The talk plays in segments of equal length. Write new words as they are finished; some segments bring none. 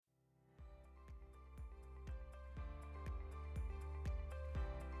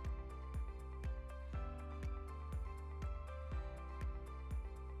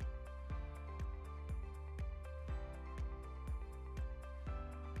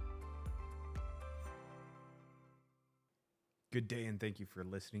Good day, and thank you for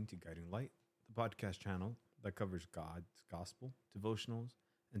listening to Guiding Light, the podcast channel that covers God's gospel, devotionals,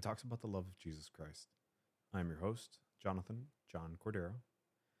 and talks about the love of Jesus Christ. I'm your host, Jonathan John Cordero.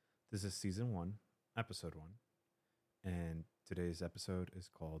 This is Season 1, Episode 1, and today's episode is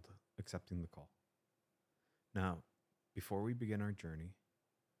called Accepting the Call. Now, before we begin our journey,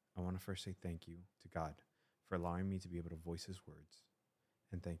 I want to first say thank you to God for allowing me to be able to voice His words,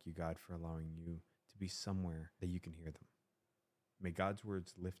 and thank you, God, for allowing you to be somewhere that you can hear them. May God's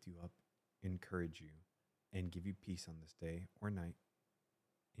words lift you up, encourage you, and give you peace on this day or night.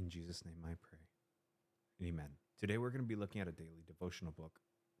 In Jesus' name I pray. Amen. Today we're going to be looking at a daily devotional book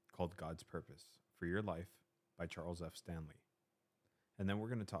called God's Purpose for Your Life by Charles F. Stanley. And then we're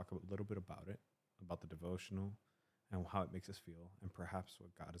going to talk a little bit about it, about the devotional and how it makes us feel, and perhaps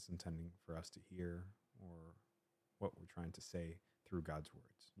what God is intending for us to hear or what we're trying to say through God's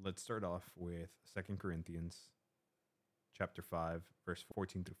words. Let's start off with 2 Corinthians chapter 5, verse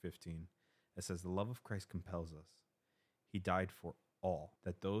 14 through 15. It says, "The love of Christ compels us. He died for all,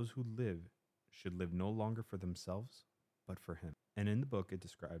 that those who live should live no longer for themselves, but for Him." And in the book, it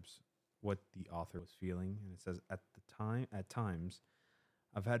describes what the author was feeling. And it says, at times,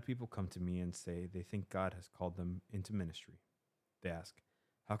 I've had people come to me and say they think God has called them into ministry. They ask,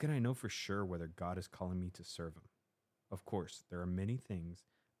 how can I know for sure whether God is calling me to serve Him? Of course, there are many things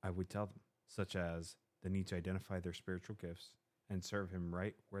I would tell them, such as the need to identify their spiritual gifts and serve Him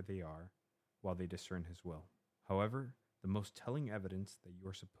right where they are while they discern His will. However, the most telling evidence that you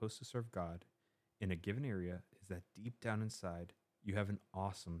are supposed to serve God in a given area is that deep down inside, you have an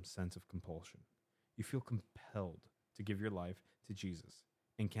awesome sense of compulsion. You feel compelled to give your life to Jesus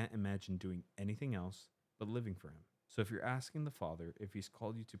and can't imagine doing anything else but living for Him. So if you're asking the Father if He's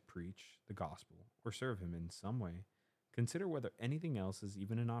called you to preach the gospel or serve Him in some way, consider whether anything else is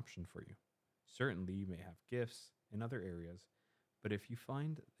even an option for you. Certainly, you may have gifts in other areas, but if you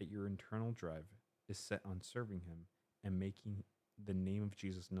find that your internal drive is set on serving Him and making the name of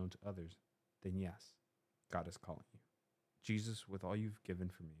Jesus known to others, then yes, God is calling you. Jesus, with all you've given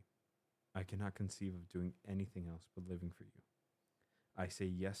for me, I cannot conceive of doing anything else but living for you. I say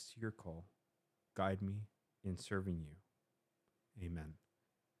yes to your call. Guide me in serving you. Amen.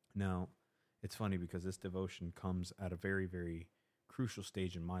 Now, it's funny because this devotion comes at a very, very crucial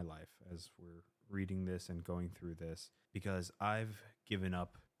stage in my life as we're reading this and going through this, because I've given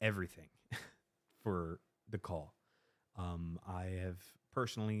up everything for the call. I have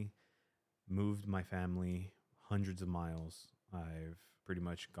personally moved my family hundreds of miles. I've pretty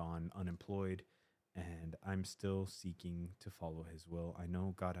much gone unemployed, and I'm still seeking to follow His will. I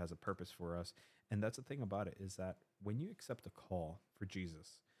know God has a purpose for us, and that's the thing about it, is that when you accept a call for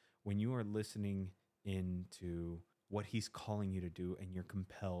Jesus, when you are listening into what He's calling you to do, and you're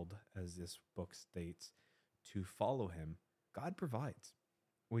compelled, as this book states, to follow Him, God provides,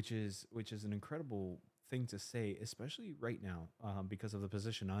 which is an incredible thing to say, especially right now, because of the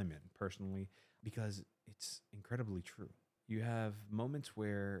position I'm in personally, because it's incredibly true. You have moments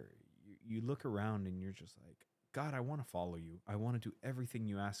where you look around and you're just like, God, I want to follow you. I want to do everything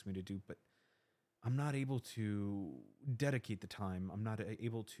you ask me to do, but I'm not able to dedicate the time. I'm not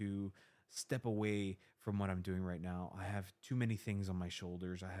able to step away from what I'm doing right now. I have too many things on my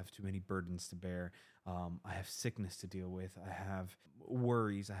shoulders. I have too many burdens to bear. I have sickness to deal with. I have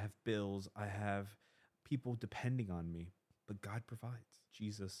worries. I have bills. I have people depending on me. But God provides.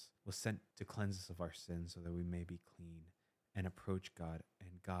 Jesus was sent to cleanse us of our sins so that we may be clean and approach God.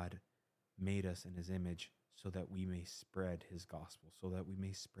 And God made us in His image so that we may spread His gospel, so that we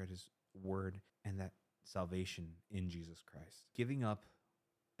may spread His word and that salvation in Jesus Christ. Giving up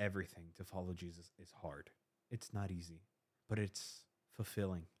everything to follow Jesus is hard. It's not easy, but it's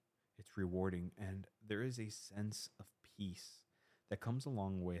fulfilling. It's rewarding. And there is a sense of peace that comes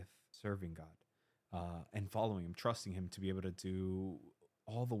along with serving God and following Him, trusting Him to be able to do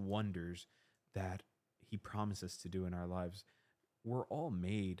all the wonders that He promises to do in our lives. We're all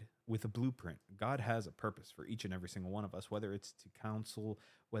made with a blueprint. God has a purpose for each and every single one of us, whether it's to counsel,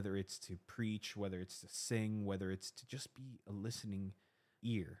 whether it's to preach, whether it's to sing, whether it's to just be a listening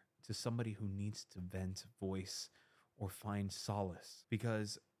ear to somebody who needs to vent, voice, or find solace,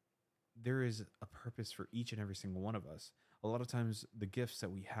 because there is a purpose for each and every single one of us. A lot of times the gifts that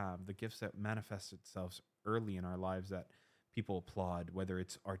we have, the gifts that manifest itself early in our lives that people applaud, whether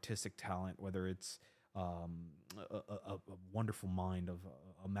it's artistic talent, whether it's a wonderful mind of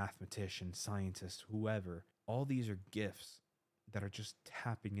a mathematician, scientist, whoever, all these are gifts that are just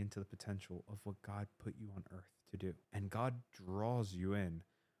tapping into the potential of what God put you on earth to do. And God draws you in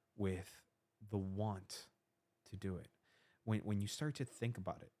with the want to do it. When you start to think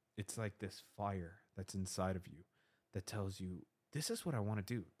about it, it's like this fire that's inside of you that tells you, this is what I want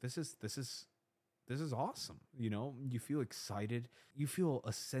to do. This is awesome. You feel excited. You feel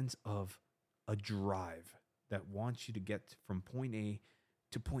a sense of a drive that wants you to get from point A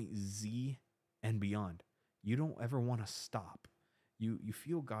to point Z and beyond. You don't ever want to stop. You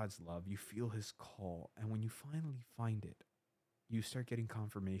feel God's love, you feel his call, and when you finally find it, you start getting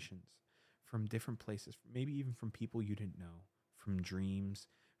confirmations from different places, maybe even from people you didn't know, from dreams,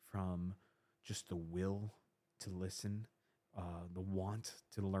 from just the will to listen, the want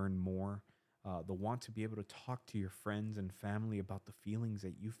to learn more, the want to be able to talk to your friends and family about the feelings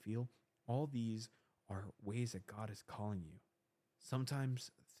that you feel. All these are ways that God is calling you.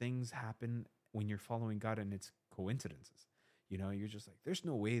 Sometimes things happen when you're following God and it's coincidences. You're just like, there's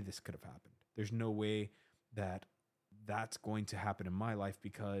no way this could have happened. There's no way that that's going to happen in my life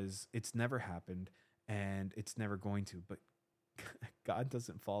because it's never happened and it's never going to. But God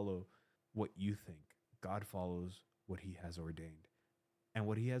doesn't follow what you think. God follows what he has ordained. And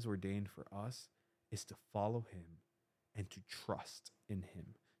what he has ordained for us is to follow him and to trust in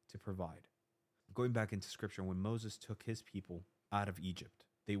him to provide. Going back into scripture, when Moses took his people out of Egypt,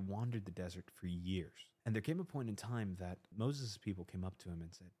 they wandered the desert for years. And there came a point in time that Moses' people came up to him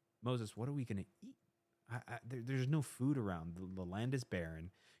and said, Moses, what are we going to eat? There's no food around. The land is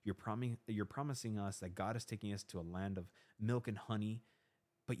barren. You're promising us that God is taking us to a land of milk and honey,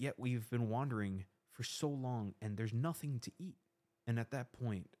 but yet we've been wandering for so long and there's nothing to eat. And at that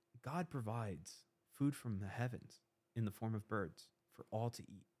point, God provides food from the heavens in the form of birds for all to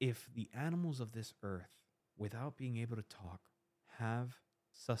eat. If the animals of this earth, without being able to talk, have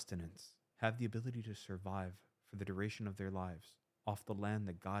sustenance, have the ability to survive for the duration of their lives off the land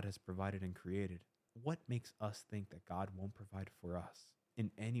that God has provided and created, what makes us think that God won't provide for us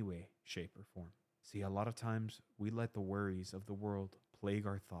in any way, shape, or form? See, a lot of times we let the worries of the world plague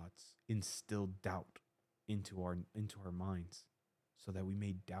our thoughts, instill doubt into our minds so that we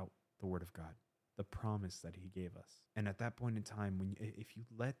may doubt the word of God, the promise that he gave us. And at that point in time, if you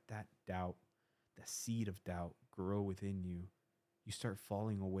let that doubt, the seed of doubt grow within you, you start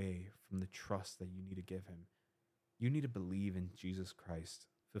falling away from the trust that you need to give him. You need to believe in Jesus Christ,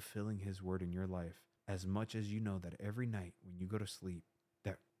 fulfilling his word in your life, as much as you know that every night when you go to sleep,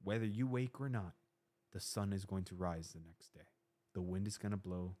 that whether you wake or not, the sun is going to rise the next day. The wind is going to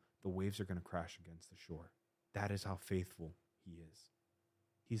blow. The waves are going to crash against the shore. That is how faithful he is.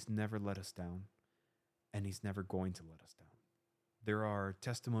 He's never let us down, and he's never going to let us down. There are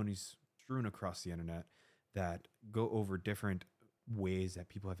testimonies strewn across the internet that go over different ways that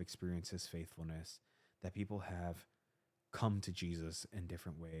people have experienced his faithfulness, that people have come to Jesus in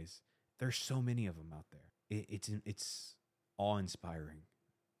different ways. There's so many of them out there. It's awe-inspiring.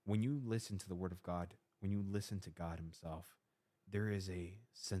 When you listen to the word of God, when you listen to God himself, there is a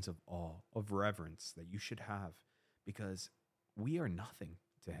sense of awe, of reverence that you should have, because we are nothing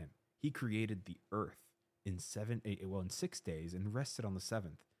to him. He created the earth in 6 days and rested on the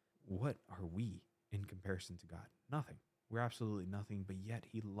seventh. What are we in comparison to God? Nothing. We're absolutely nothing, but yet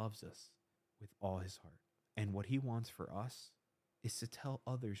he loves us with all his heart. And what he wants for us is to tell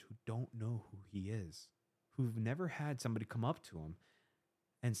others who don't know who he is, who've never had somebody come up to him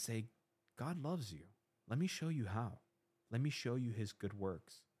and say, God loves you. Let me show you how. Let me show you his good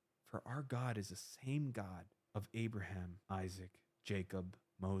works. For our God is the same God of Abraham, Isaac, Jacob,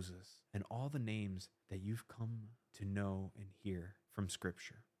 Moses, and all the names that you've come to know and hear from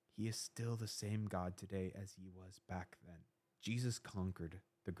Scripture. He is still the same God today as he was back then. Jesus conquered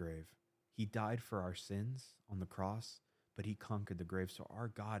the grave. He died for our sins on the cross, but he conquered the grave. So our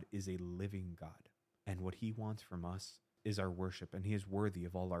God is a living God. And what he wants from us is our worship, and he is worthy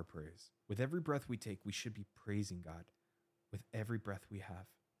of all our praise. With every breath we take, we should be praising God with every breath we have,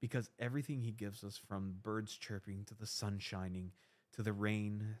 because everything he gives us, from birds chirping to the sun shining, to the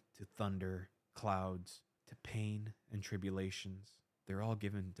rain, to thunder, clouds, to pain and tribulations, they're all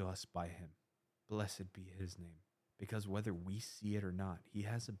given to us by him. Blessed be his name, because whether we see it or not, he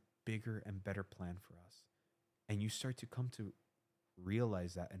has a bigger and better plan for us. And you start to come to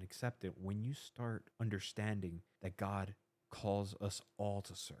realize that and accept it when you start understanding that God calls us all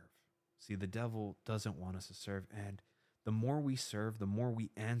to serve. See, the devil doesn't want us to serve, and the more we serve, the more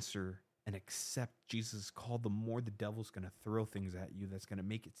we answer and accept Jesus' call, the more the devil's going to throw things at you that's going to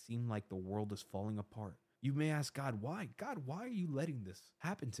make it seem like the world is falling apart. You may ask God, why? God, why are you letting this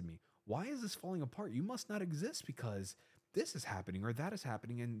happen to me? Why is this falling apart? You must not exist because this is happening or that is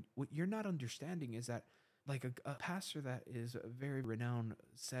happening. And what you're not understanding is that, like a pastor that is very renowned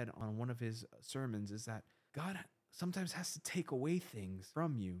said on one of his sermons, is that God sometimes has to take away things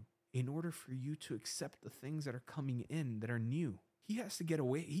from you in order for you to accept the things that are coming in that are new. He has to get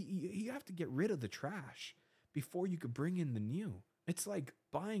away. You have to get rid of the trash before you could bring in the new. It's like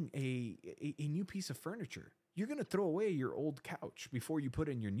buying a new piece of furniture. You're going to throw away your old couch before you put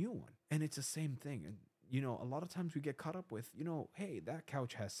in your new one. And it's the same thing. And, a lot of times we get caught up with, hey, that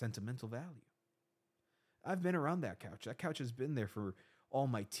couch has sentimental value. I've been around that couch. That couch has been there for all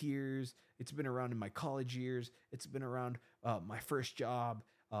my tears. It's been around in my college years. It's been around my first job,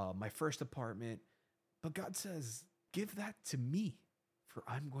 my first apartment. But God says, give that to me, for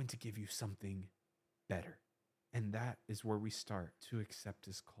I'm going to give you something better. And that is where we start to accept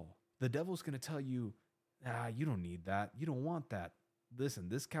his call. The devil's going to tell you, you don't need that. You don't want that. Listen,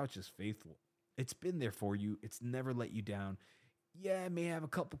 this couch is faithful. It's been there for you. It's never let you down. Yeah, it may have a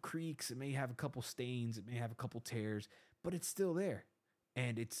couple creaks. It may have a couple stains. It may have a couple tears, but it's still there.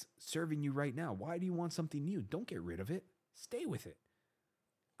 And it's serving you right now. Why do you want something new? Don't get rid of it. Stay with it.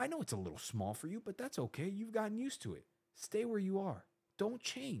 I know it's a little small for you, but that's okay. You've gotten used to it. Stay where you are. Don't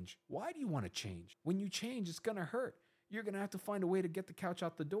change. Why do you want to change? When you change, it's going to hurt. You're going to have to find a way to get the couch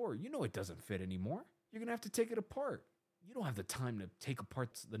out the door. You know it doesn't fit anymore. You're going to have to take it apart. You don't have the time to take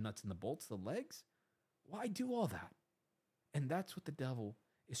apart the nuts and the bolts, the legs. Why do all that? And that's what the devil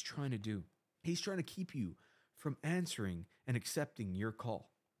is trying to do. He's trying to keep you from answering and accepting your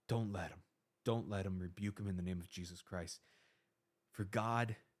call. Don't let him. Don't let him. Rebuke him in the name of Jesus Christ. For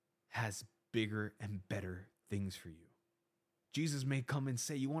God has bigger and better things for you. Jesus may come and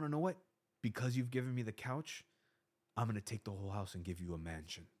say, you want to know what? Because you've given me the couch, I'm going to take the whole house and give you a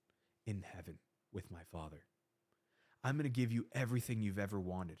mansion in heaven with my Father. I'm going to give you everything you've ever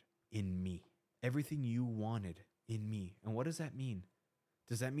wanted in me. Everything you wanted in me. And what does that mean?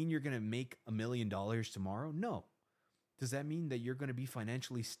 Does that mean you're going to make $1 million tomorrow? No. Does that mean that you're going to be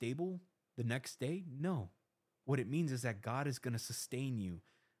financially stable the next day? No. What it means is that God is going to sustain you.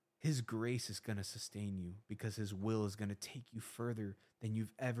 His grace is going to sustain you because his will is going to take you further than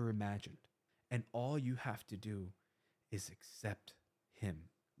you've ever imagined. And all you have to do is accept him.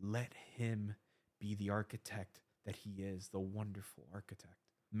 Let him be the architect that he is, the wonderful architect.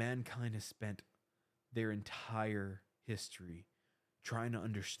 Mankind has spent their entire history trying to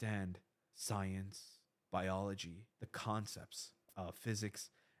understand science, biology, the concepts of physics,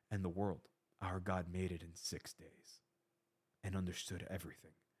 and the world. Our God made it in 6 days and understood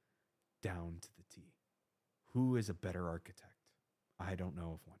everything down to the T. Who is a better architect? I don't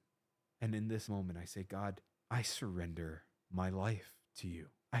know of one. And in this moment, I say, God, I surrender my life to you.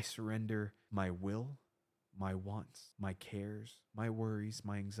 I surrender my will, my wants, my cares, my worries,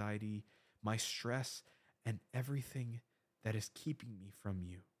 my anxiety, my stress, and everything that is keeping me from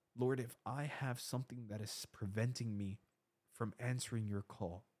you. Lord, if I have something that is preventing me from answering your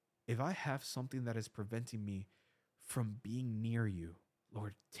call, if I have something that is preventing me from being near you,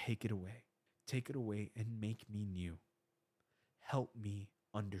 Lord, take it away. Take it away and make me new. Help me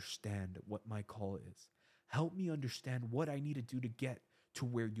understand what my call is. Help me understand what I need to do to get to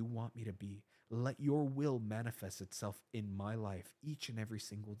where you want me to be. Let your will manifest itself in my life each and every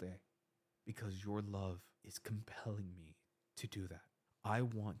single day, because your love is compelling me to do that. I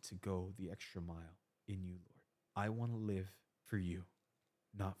want to go the extra mile in you, Lord. I want to live for you,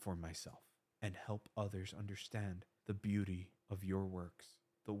 not for myself, and help others understand the beauty of your works,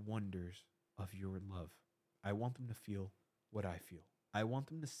 the wonders of your love. I want them to feel what I feel. I want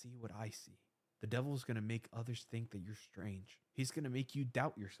them to see what I see. The devil is going to make others think that you're strange. He's going to make you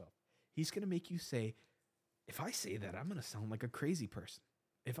doubt yourself. He's going to make you say, if I say that, I'm going to sound like a crazy person.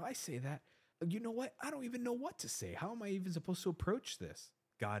 If I say that, you know what? I don't even know what to say. How am I even supposed to approach this?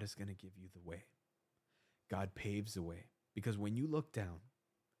 God is going to give you the way. God paves the way. Because when you look down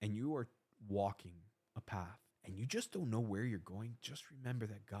and you are walking a path and you just don't know where you're going, just remember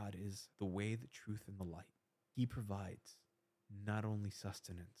that God is the way, the truth, and the light. He provides not only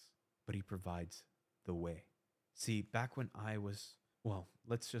sustenance, but he provides the way. See, back when I was,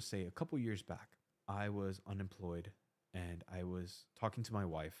 let's just say a couple years back, I was unemployed and I was talking to my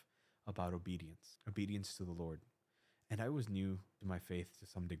wife about obedience to the Lord. And I was new to my faith to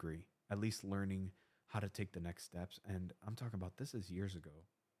some degree, at least learning how to take the next steps. And I'm talking about this is years ago.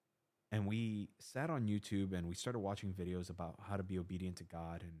 And we sat on YouTube and we started watching videos about how to be obedient to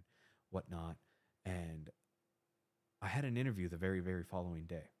God and whatnot. And I had an interview the very, very following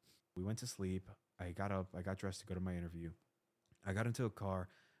day. We went to sleep. I got up. I got dressed to go to my interview. I got into a car.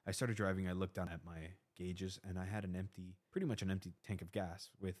 I started driving. I looked down at my gauges and I had pretty much an empty tank of gas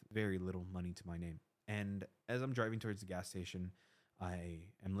with very little money to my name. And as I'm driving towards the gas station, I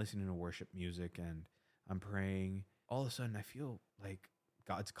am listening to worship music and I'm praying. All of a sudden, I feel like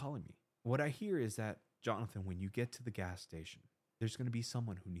God's calling me. What I hear is that, Jonathan, when you get to the gas station, there's going to be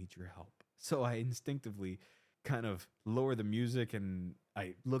someone who needs your help. So I instinctively kind of lower the music and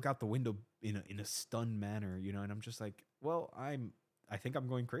I look out the window in a stunned manner, and I'm just like, well, I think I'm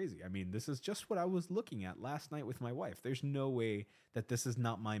going crazy. I mean, this is just what I was looking at last night with my wife. There's no way that this is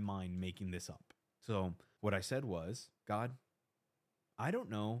not my mind making this up. So what I said was, God, I don't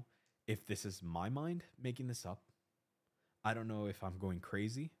know if this is my mind making this up. I don't know if I'm going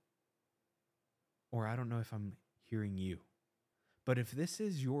crazy, or I don't know if I'm hearing you. But if this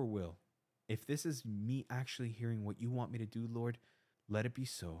is your will, if this is me actually hearing what you want me to do, Lord, let it be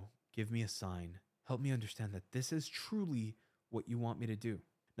so. Give me a sign. Help me understand that this is truly what you want me to do.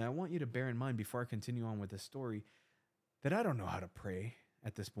 Now, I want you to bear in mind before I continue on with this story that I don't know how to pray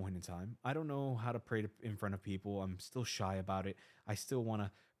at this point in time. I don't know how to pray in front of people. I'm still shy about it. I still want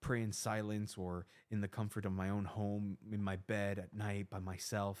to pray in silence or in the comfort of my own home, in my bed at night by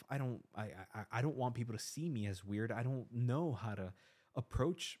myself. I don't want people to see me as weird. I don't know how to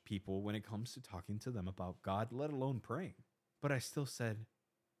approach people when it comes to talking to them about God, let alone praying. But I still said,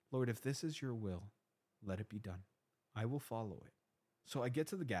 Lord, if this is your will, let it be done. I will follow it. So I get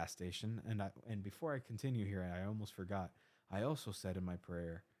to the gas station, and before I continue here, I almost forgot. I also said in my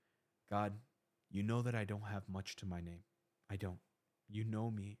prayer, God, you know that I don't have much to my name. I don't. You know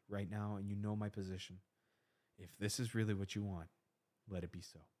me right now, and you know my position. If this is really what you want, let it be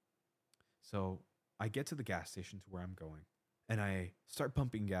so. So I get to the gas station to where I'm going, and I start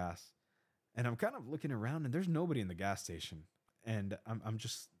pumping gas, and I'm kind of looking around, and there's nobody in the gas station. And I'm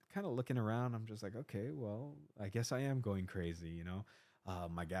just kind of looking around. I'm just like, okay, well, I guess I am going crazy,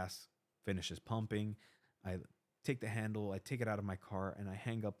 My gas finishes pumping. I take the handle, I take it out of my car, and I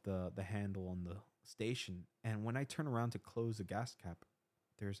hang up the handle on the station. And when I turn around to close the gas cap,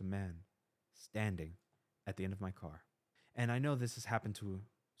 there's a man standing at the end of my car. And I know this has happened to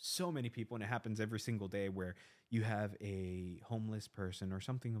so many people, and it happens every single day where you have a homeless person or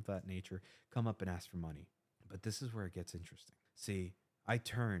something of that nature come up and ask for money. But this is where it gets interesting. See, I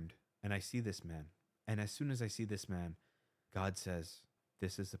turned and I see this man. And as soon as I see this man, God says,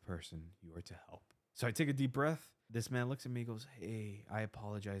 this is the person you are to help. So I take a deep breath. This man looks at me and goes, hey, I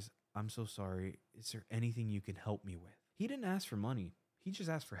apologize. I'm so sorry. Is there anything you can help me with? He didn't ask for money. He just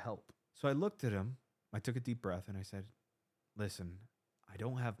asked for help. So I looked at him. I took a deep breath and I said, listen, I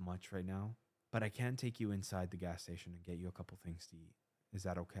don't have much right now, but I can take you inside the gas station and get you a couple things to eat. Is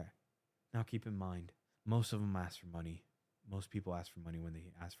that okay? Now keep in mind, most of them ask for money. Most people ask for money when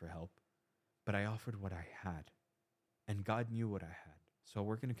they ask for help. But I offered what I had. And God knew what I had. So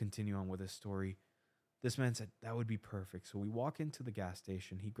we're going to continue on with this story. This man said, that would be perfect. So we walk into the gas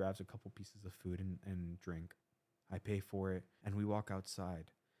station. He grabs a couple pieces of food and drink. I pay for it. And we walk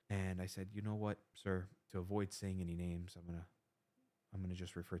outside. And I said, you know what, sir? To avoid saying any names, I'm gonna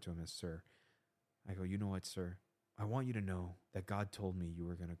just refer to him as sir. I go, you know what, sir? I want you to know that God told me you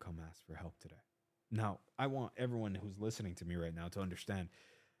were going to come ask for help today. Now, I want everyone who's listening to me right now to understand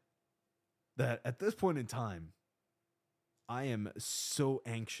that at this point in time, I am so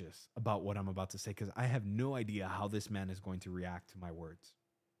anxious about what I'm about to say because I have no idea how this man is going to react to my words.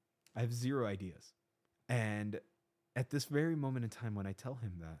 I have zero ideas. And at this very moment in time when I tell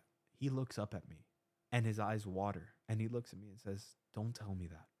him that, he looks up at me and his eyes water and he looks at me and says, don't tell me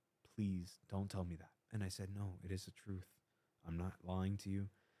that. Please don't tell me that. And I said, no, it is the truth. I'm not lying to you.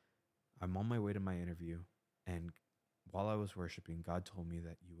 I'm on my way to my interview. And while I was worshiping, God told me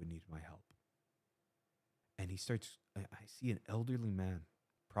that you would need my help. And I see an elderly man,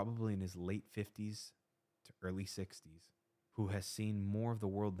 probably in his late 50s to early 60s, who has seen more of the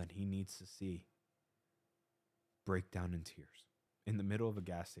world than he needs to see, break down in tears in the middle of a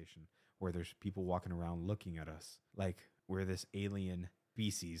gas station where there's people walking around looking at us like we're this alien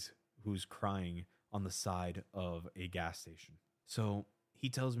species who's crying on the side of a gas station. So he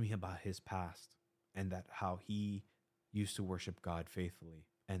tells me about his past and that how he used to worship God faithfully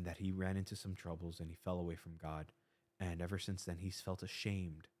and that he ran into some troubles and he fell away from God. And ever since then, he's felt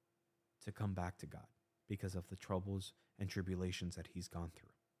ashamed to come back to God because of the troubles and tribulations that he's gone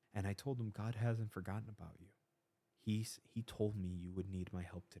through. And I told him, God hasn't forgotten about you. He told me you would need my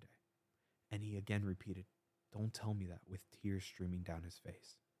help today. And he again repeated, don't tell me that, with tears streaming down his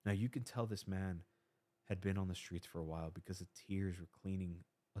face. Now you can tell this man had been on the streets for a while because the tears were cleaning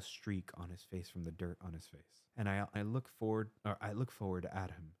a streak on his face from the dirt on his face. And I look forward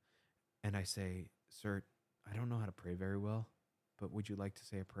at him and I say, sir, I don't know how to pray very well, but would you like to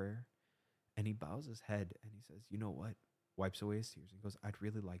say a prayer? And he bows his head and he says, you know what? Wipes away his tears. He goes, I'd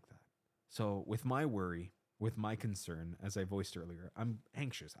really like that. So with my worry, with my concern, as I voiced earlier, I'm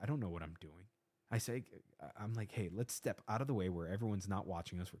anxious. I don't know what I'm doing. I'm like, hey, let's step out of the way where everyone's not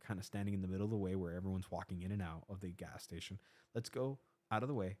watching us. We're kind of standing in the middle of the way where everyone's walking in and out of the gas station. Let's go out of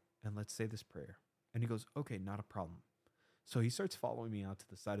the way and let's say this prayer. And he goes, okay, not a problem. So he starts following me out to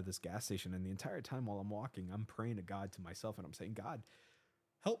the side of this gas station. And the entire time while I'm walking, I'm praying to God, to myself, and I'm saying, God,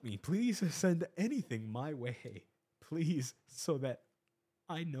 help me. Please send anything my way. Please, so that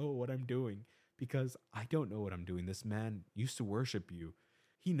I know what I'm doing, because I don't know what I'm doing. This man used to worship you.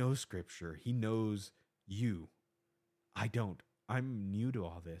 He knows scripture. He knows you. I don't. I'm new to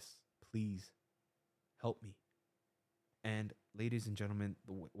all this. Please help me. And ladies and gentlemen,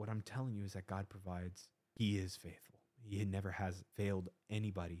 what I'm telling you is that God provides. He is faithful. He never has failed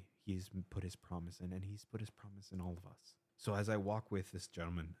anybody. He's put his promise in, and he's put his promise in all of us. So as I walk with this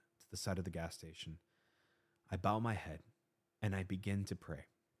gentleman to the side of the gas station, I bow my head and I begin to pray.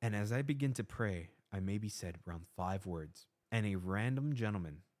 And as I begin to pray, I maybe said around 5 words, and a random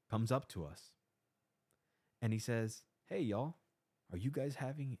gentleman comes up to us and he says, hey, y'all, are you guys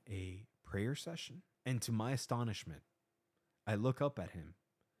having a prayer session? And to my astonishment, I look up at him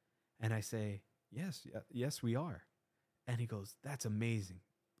and I say, yes, we are. And he goes, that's amazing.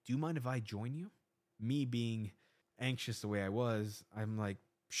 Do you mind if I join you? Me being anxious the way I was, I'm like,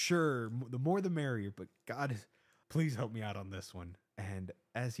 sure, the more the merrier, but God, please help me out on this one. And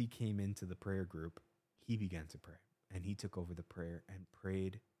as he came into the prayer group, he began to pray, and he took over the prayer and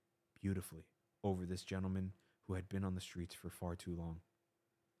prayed beautifully over this gentleman who had been on the streets for far too long.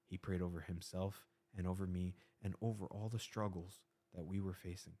 He prayed over himself and over me and over all the struggles that we were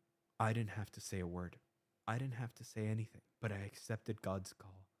facing. I didn't have to say a word. I didn't have to say anything, but I accepted God's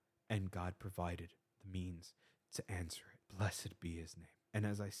call, and God provided the means to answer it. Blessed be his name. And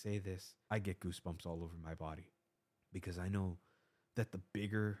as I say this, I get goosebumps all over my body, because I know that the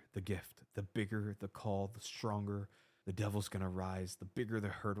bigger the gift, the bigger the call, the stronger the devil's going to rise, the bigger the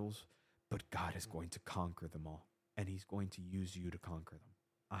hurdles, but God is going to conquer them all, and he's going to use you to conquer them.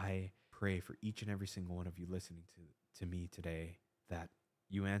 I pray for each and every single one of you listening to me today that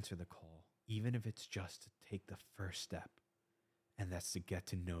you answer the call, even if it's just to take the first step, and that's to get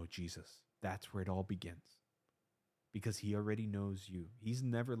to know Jesus. That's where it all begins, because he already knows you. He's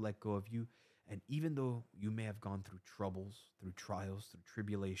never let go of you. And even though you may have gone through troubles, through trials, through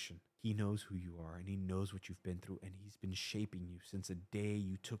tribulation, he knows who you are, and he knows what you've been through, and he's been shaping you since the day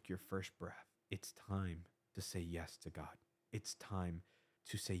you took your first breath. It's time to say yes to God. It's time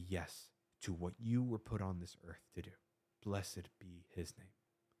to say yes to what you were put on this earth to do. Blessed be his name.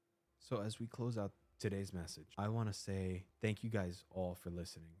 So as we close out today's message, I want to say thank you guys all for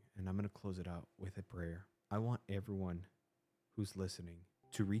listening, and I'm going to close it out with a prayer. I want everyone who's listening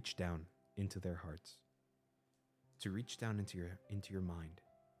to reach down into their hearts, to reach down into your mind,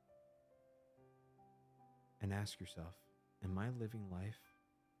 and ask yourself, am I living life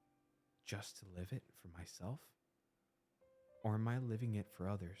just to live it for myself, or am I living it for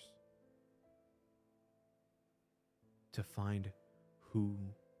others? To find who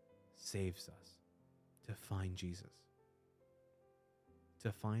saves us, to find Jesus,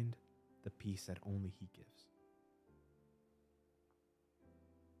 to find the peace that only he gives.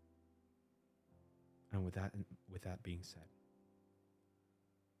 And with that being said,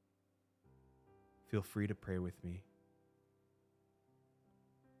 feel free to pray with me.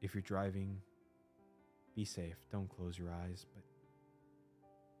 If you're driving, be safe. Don't close your eyes, but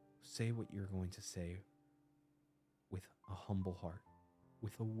say what you're going to say with a humble heart,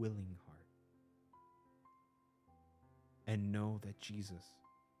 with a willing heart. And know that Jesus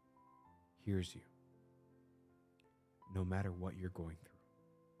hears you, no matter what you're going through.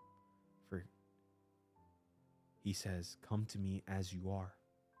 For he says, come to me as you are.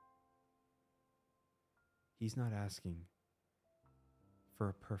 He's not asking for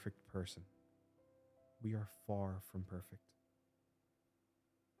a perfect person. We are far from perfect.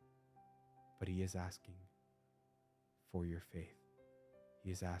 But he is asking for your faith.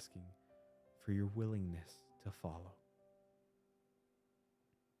 He is asking for your willingness to follow.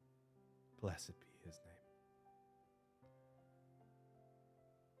 Blessed be his name.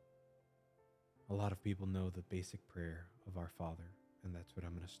 A lot of people know the basic prayer of our Father, and that's what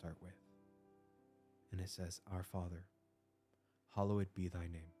I'm going to start with. And it says, Our Father, hallowed be thy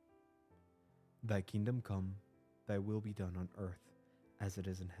name. Thy kingdom come, thy will be done on earth as it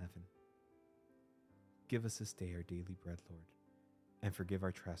is in heaven. Give us this day our daily bread, Lord, and forgive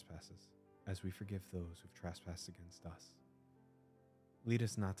our trespasses, as we forgive those who've trespassed against us. Lead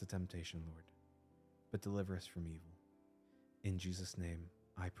us not to temptation, Lord, but deliver us from evil. In Jesus' name,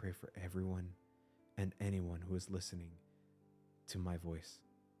 I pray for everyone and anyone who is listening to my voice.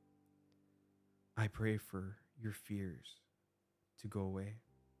 I pray for your fears to go away.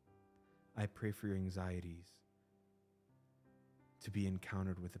 I pray for your anxieties to be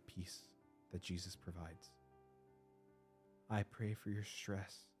encountered with the peace that Jesus provides. I pray for your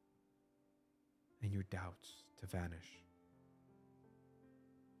stress and your doubts to vanish.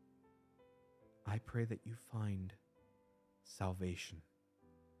 I pray that you find salvation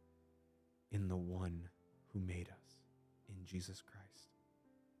in the one who made us, in Jesus Christ.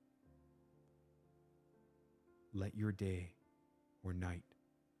 Let your day or night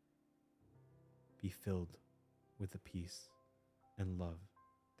be filled with the peace and love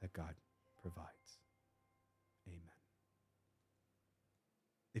that God provides. Amen.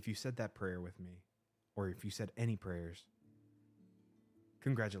 If you said that prayer with me, or if you said any prayers,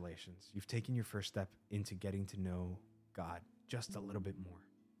 congratulations. You've taken your first step into getting to know God just a little bit more.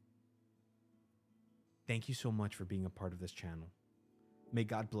 Thank you so much for being a part of this channel. May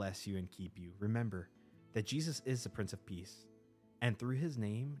God bless you and keep you. Remember that Jesus is the Prince of Peace, and through his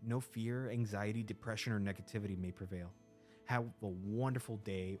name, no fear, anxiety, depression, or negativity may prevail. Have a wonderful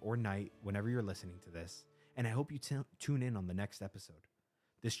day or night whenever you're listening to this, and I hope you tune in on the next episode.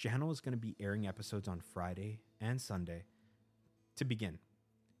 This channel is going to be airing episodes on Friday and Sunday. To begin,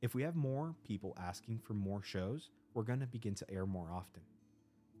 if we have more people asking for more shows, we're going to begin to air more often.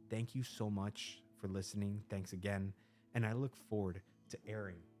 Thank you so much for listening. Thanks again, and I look forward to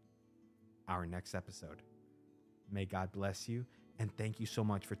airing our next episode. May God bless you, and thank you so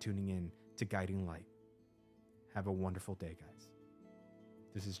much for tuning in to Guiding Light. Have a wonderful day, guys.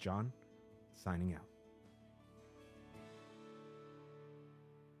 This is John, signing out.